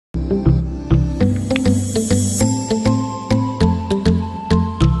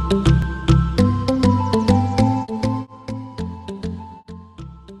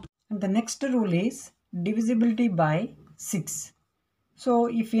by 6. So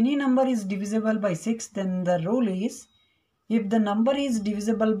if any number is divisible by 6, then the rule is if the number is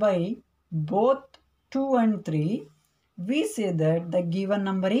divisible by both 2 and 3, we say that the given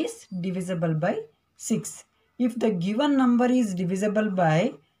number is divisible by 6. If the given number is divisible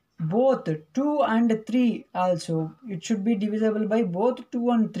by both 2 and 3 also, it should be divisible by both 2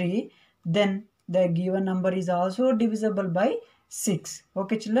 and 3, then the given number is also divisible by 6.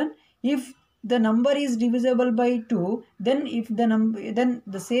 Okay children, if the number is divisible by 2, then if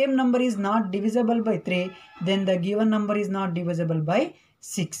the same number is not divisible by 3, then the given number is not divisible by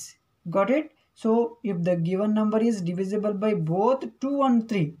 6. Got it? So if the given number is divisible by both 2 and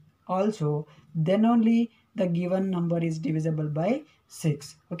 3 also, then only the given number is divisible by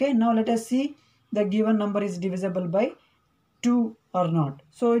 6. Okay, now let us see the given number is divisible by 2 or not.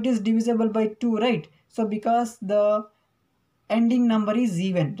 So it is divisible by 2, right? So because the ending number is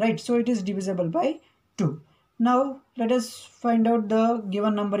even, right? So it is divisible by 2. Now let us find out the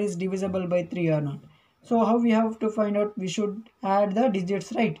given number is divisible by 3 or not. So how we have to find out? We should add the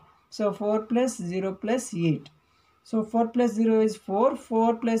digits, right? So 4 plus 0 plus 8. So 4 plus 0 is 4,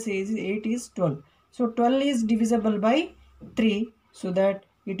 4 plus 8 is 12. So 12 is divisible by 3, so that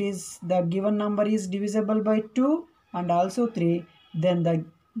it is the given number is divisible by 2 and also 3. Then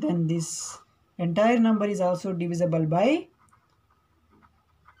this entire number is also divisible by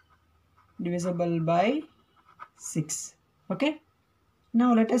 6. Okay,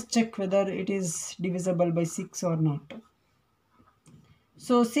 now let us check whether it is divisible by 6 or not.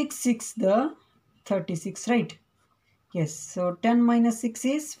 So 6 the 36, right? Yes, so 10 minus 6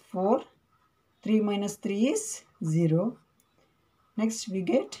 is 4, 3 minus 3 is 0. Next we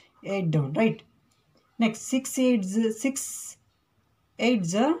get 8 down, right? Next 6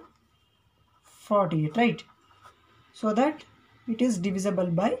 8s are 48, right? So that it is divisible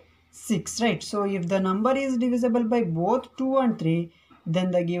by 6, right? So if the number is divisible by both 2 and 3,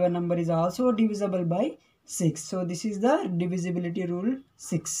 then the given number is also divisible by 6. So this is the divisibility rule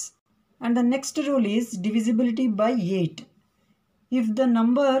 6. And the next rule is divisibility by 8. If the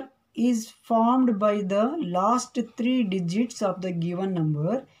number is formed by the last 3 digits of the given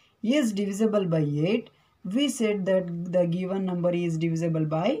number is divisible by 8, we said that the given number is divisible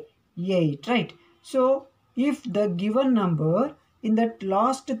by 8, right? So if the given number in that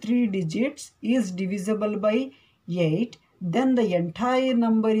last 3 digits is divisible by 8, then the entire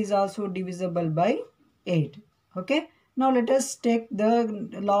number is also divisible by 8. Okay, now let us take the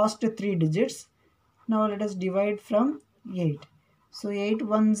last 3 digits. Now let us divide from 8. So 8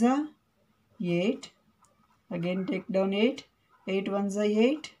 ones are 8. Again take down 8. 8 ones are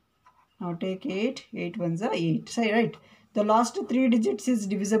 8. Now take 8. 8 ones are 8. Say, right? The last 3 digits is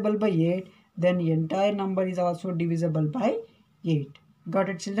divisible by 8. Then the entire number is also divisible by 8. Got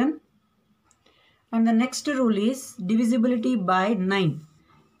it, children? And the next rule is divisibility by 9.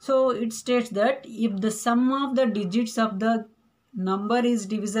 So it states that if the sum of the digits of the number is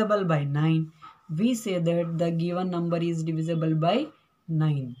divisible by 9, we say that the given number is divisible by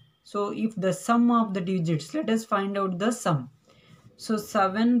 9. So if the sum of the digits, let us find out the sum. So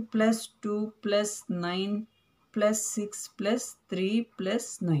 7 plus 2 plus 9 plus 6 plus 3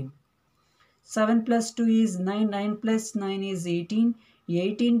 plus 9. 7 plus 2 is 9, 9 plus 9 is 18,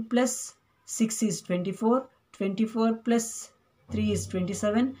 18 plus 6 is 24, 24 plus 3 is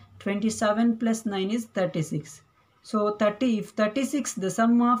 27, 27 plus 9 is 36. So 30, if 36, the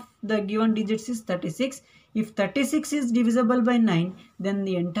sum of the given digits is 36. If 36 is divisible by 9, then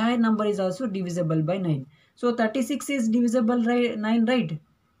the entire number is also divisible by 9. So 36 is divisible by 9, right?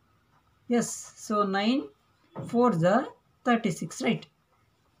 Yes, so 9 4s are 36, right?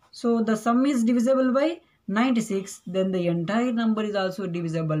 So the sum is divisible by 96, then the entire number is also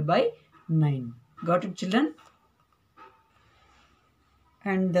divisible by 9. Got it, children?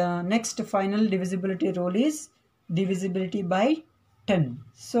 And the next final divisibility rule is divisibility by 10.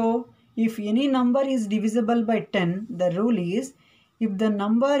 So if any number is divisible by 10, the rule is if the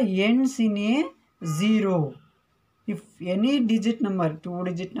number ends in a 0. If any digit number,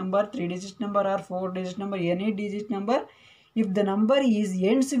 2-digit number, 3-digit number or 4-digit number, any digit number, if the number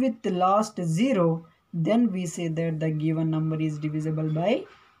ends with the last 0, then we say that the given number is divisible by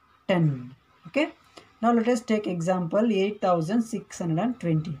 10. Okay. Now let us take example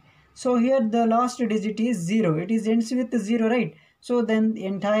 8620. So here the last digit is 0. It is ends with 0, right? So then the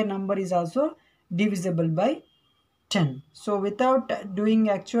entire number is also divisible by 10. So without doing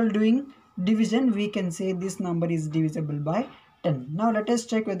division, we can say this number is divisible by 10. Now let us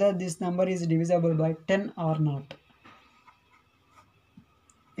check whether this number is divisible by 10 or not.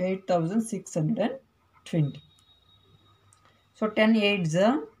 8620. So 10 8s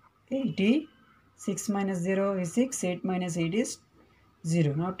are 80, 6 minus 0 is 6. 8 minus 8 is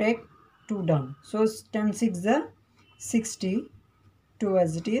 0. Now take 2 down. So 10 6 the 60. 2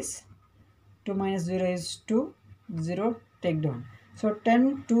 as it is. 2 minus 0 is 2. 0 take down. So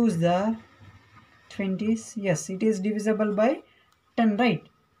 10 2 is the 20. Yes, it is divisible by 10, right?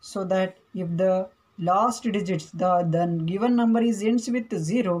 So that if the last digits, the given number is ends with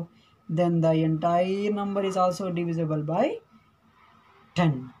 0, then the entire number is also divisible by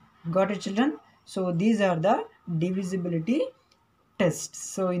 10. Got it, children? So these are the divisibility tests.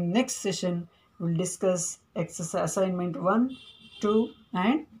 So in next session, we'll discuss exercise assignment 1, 2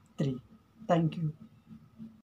 and 3. Thank you.